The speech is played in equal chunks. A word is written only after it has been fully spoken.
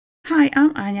Hi,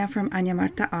 I'm Ania from Ania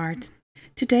Marta Art.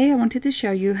 Today I wanted to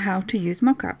show you how to use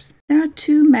mockups. There are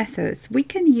two methods. We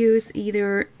can use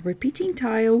either repeating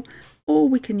tile or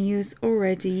we can use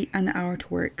already an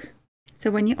artwork.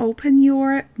 So when you open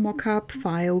your mockup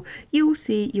file, you'll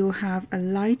see you'll have a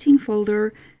lighting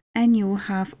folder and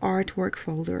you'll have artwork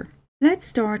folder. Let's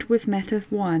start with method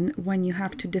 1 when you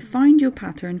have to define your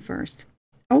pattern first.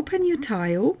 Open your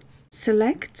tile,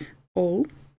 select all,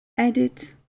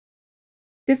 edit,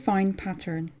 define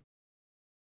pattern.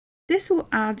 This will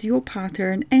add your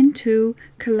pattern into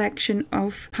collection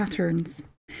of patterns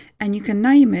and you can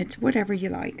name it whatever you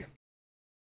like.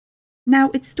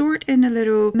 Now it's stored in a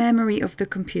little memory of the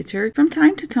computer. From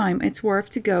time to time it's worth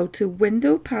to go to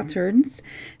Window Patterns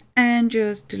and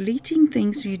just deleting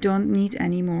things you don't need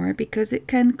anymore because it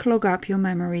can clog up your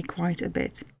memory quite a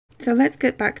bit. So let's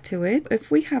get back to it.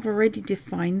 If we have already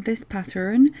defined this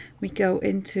pattern, we go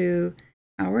into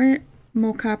our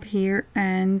mockup here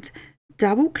and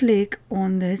double click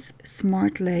on this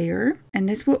smart layer, and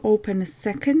this will open a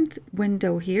second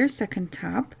window here, second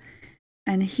tab,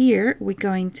 and here we're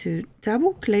going to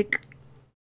double click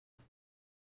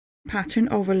pattern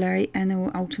overlay and it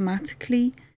will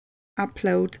automatically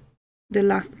upload the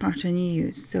last pattern you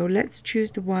use. So let's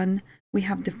choose the one we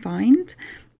have defined,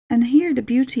 and here the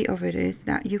beauty of it is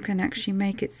that you can actually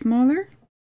make it smaller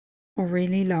or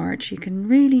really large. You can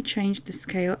really change the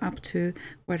scale up to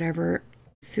whatever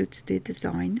suits the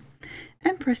design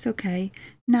and press OK.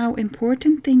 Now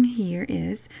important thing here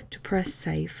is to press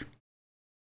save.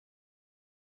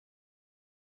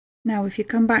 Now if you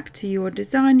come back to your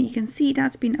design, you can see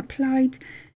that's been applied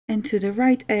into the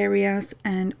right areas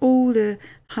and all the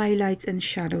highlights and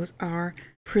shadows are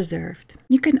preserved.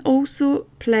 You can also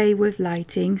play with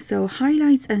lighting, so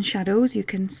highlights and shadows you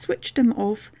can switch them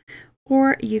off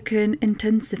or you can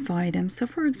intensify them. So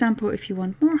for example, if you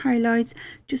want more highlights,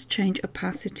 just change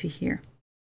opacity here.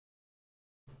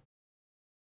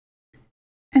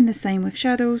 And the same with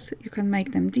shadows, you can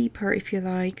make them deeper if you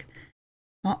like.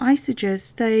 Well, I suggest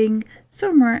staying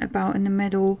somewhere about in the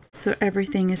middle so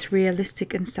everything is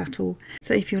realistic and subtle.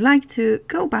 So if you like to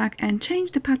go back and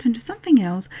change the pattern to something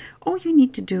else, all you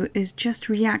need to do is just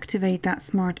reactivate that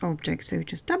smart object. So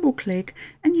just double click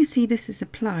and you see this is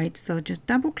applied. So just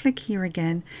double click here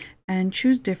again and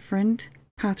choose different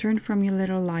pattern from your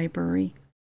little library.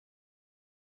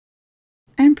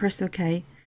 And press OK.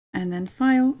 And then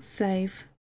File, Save.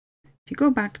 If you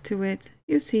go back to it,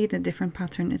 you see the different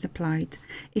pattern is applied.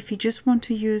 If you just want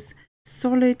to use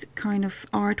solid kind of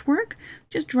artwork,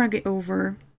 just drag it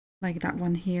over like that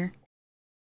one here.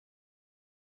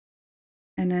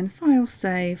 And then File,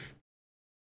 Save.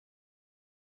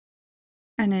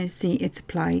 And then see it's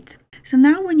applied. So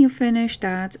now when you finish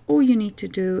that, all you need to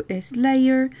do is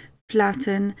layer,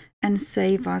 flatten and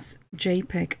save as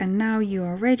JPEG. And now you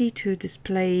are ready to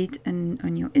display it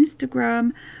on your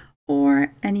Instagram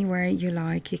or anywhere you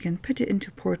like. You can put it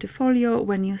into portfolio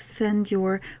when you send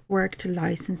your work to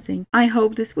licensing. I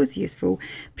hope this was useful.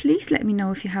 Please let me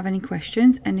know if you have any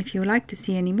questions, and if you would like to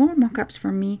see any more mockups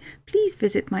from me, please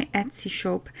visit my Etsy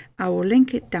shop. I will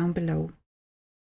link it down below.